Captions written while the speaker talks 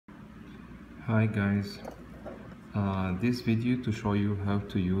Hi guys, this video to show you how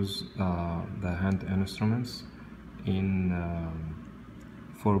to use the hand instruments in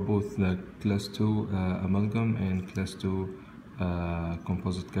for both the class 2 amalgam and class 2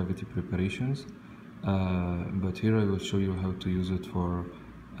 composite cavity preparations, but here I will show you how to use it for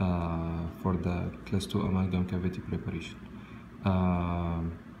the class 2 amalgam cavity preparation.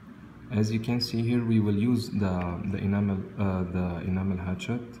 As you can see here, we will use the enamel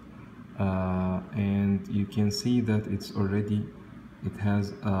hatchet, and you can see that it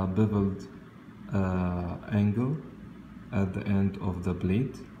has a beveled angle at the end of the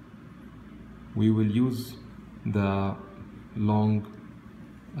blade. We will use the long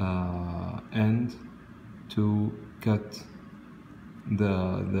end to cut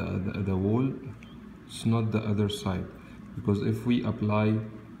the wall. It's not the other side, because if we apply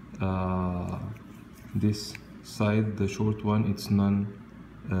this side, the short one,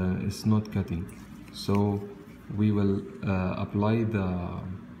 it's not cutting. So we will apply the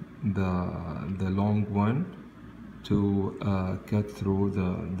long one to cut through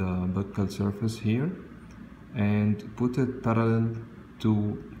the buccal surface here, and put it parallel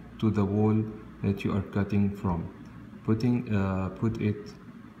to the wall that you are cutting from. Put it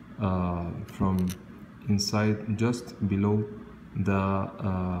from inside, just below the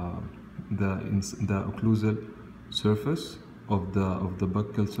occlusal surface of the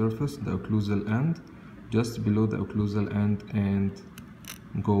buccal surface, the occlusal end, just below the occlusal end, and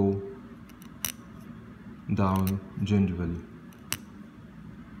go down gingivally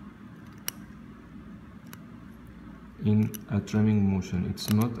in a trimming motion. It's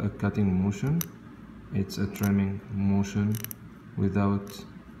not a cutting motion, it's a trimming motion without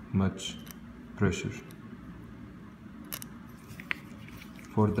much pressure.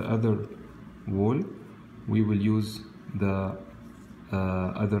 For the other wall, we will use the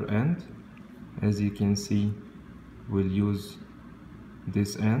other end. As you can see, we'll use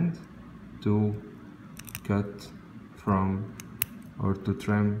this end to cut from, or to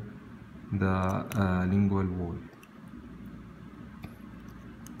trim, the lingual wall.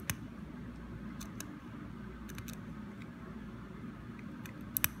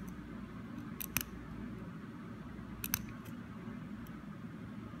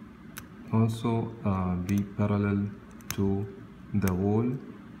 Also be parallel to the wall,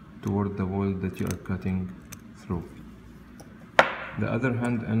 toward the wall that you are cutting through. The other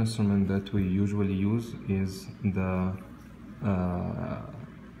hand instrument that we usually use is the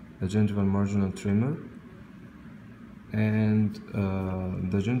gingival marginal trainer, and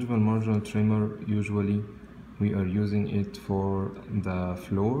the gingival marginal trainer, usually we are using it for the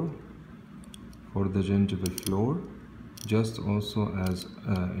floor, for the gingival floor, just also as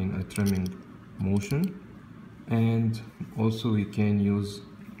in a trimming motion, and also we can use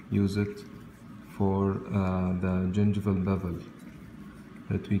it for the gingival bevel,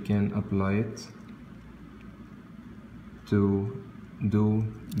 that we can apply it to do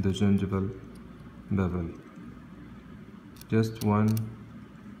the gingival bevel. Just 1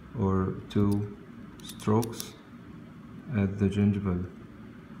 or 2 strokes at the gingival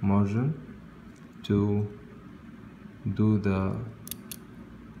margin to do the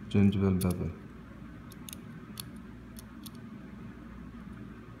gingival bevel.